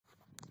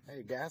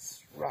Hey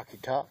guys, Rocky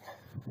Top.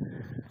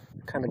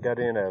 Kind of got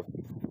in a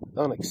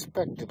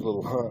unexpected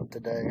little hunt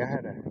today. I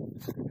had a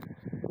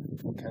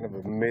kind of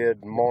a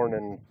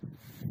mid-morning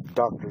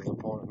doctor's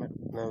appointment,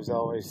 and those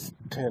always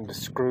tend to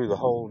screw the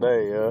whole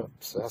day up,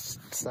 so I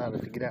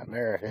decided to get out an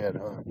arrowhead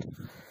hunt.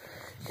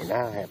 And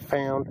I have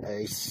found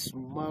a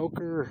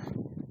smoker.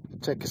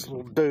 Check this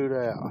little dude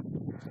out.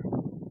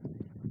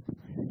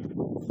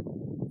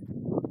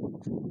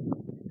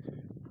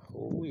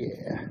 Oh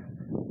yeah.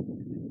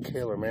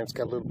 Killer, man. It's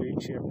got a little bitty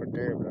chip right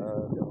there, but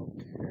I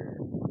don't care.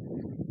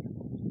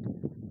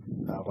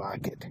 I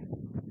like it.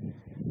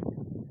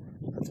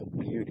 That's a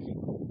beauty.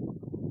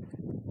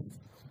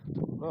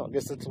 Well, I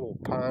guess it's a little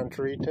pine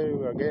tree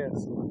too, I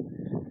guess.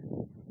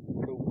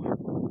 Cool.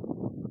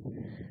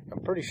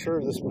 I'm pretty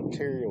sure this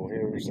material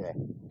here is a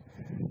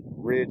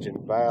ridge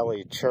and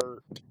valley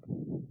chert.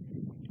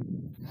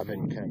 I've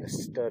been kind of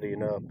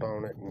studying up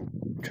on it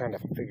and trying to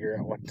figure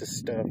out what this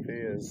stuff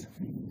is.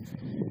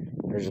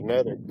 There's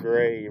another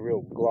gray,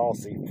 real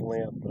glossy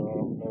flint, but I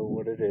don't know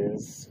what it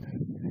is.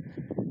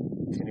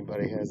 If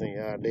anybody has any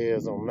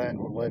ideas on that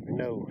one, let me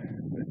know.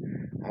 But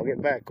I'll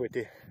get back with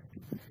you.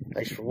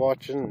 Thanks for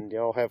watching, and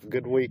y'all have a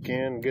good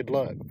weekend. Good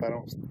luck if I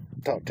don't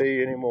talk to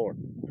you anymore.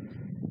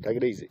 Take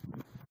it easy.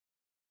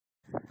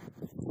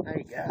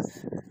 Hey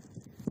guys,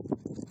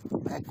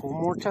 back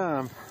one more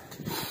time.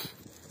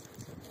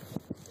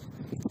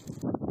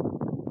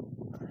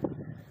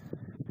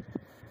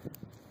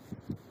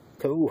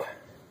 Cool.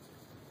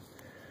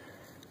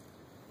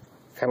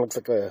 Kind of looks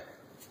like a,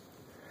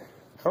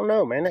 I don't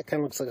know, man, that kind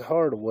of looks like a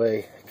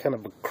hardaway. Kind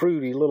of a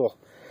crudy little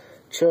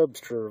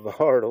chubster of a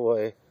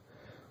hardaway.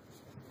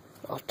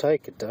 I'll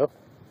take it though.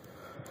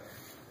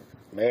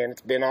 Man,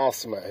 it's been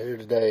awesome out here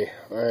today.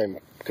 I am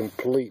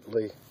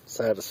completely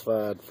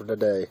satisfied for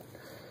today.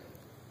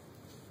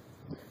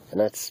 And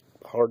that's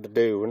hard to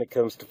do when it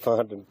comes to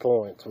finding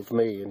points, with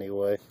me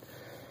anyway.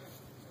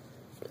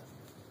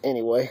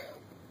 Anyway,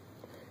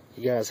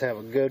 you guys have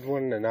a good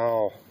one, and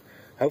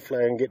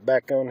hopefully I can get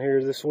back on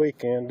here this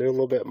weekend, do a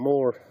little bit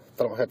more.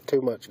 I don't have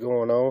too much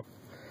going on.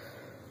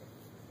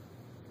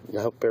 And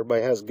I hope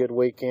everybody has a good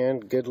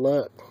weekend. Good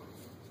luck.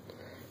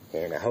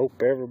 And I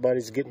hope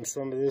everybody's getting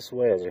some of this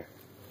weather.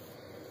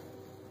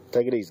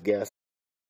 Take it easy, guys.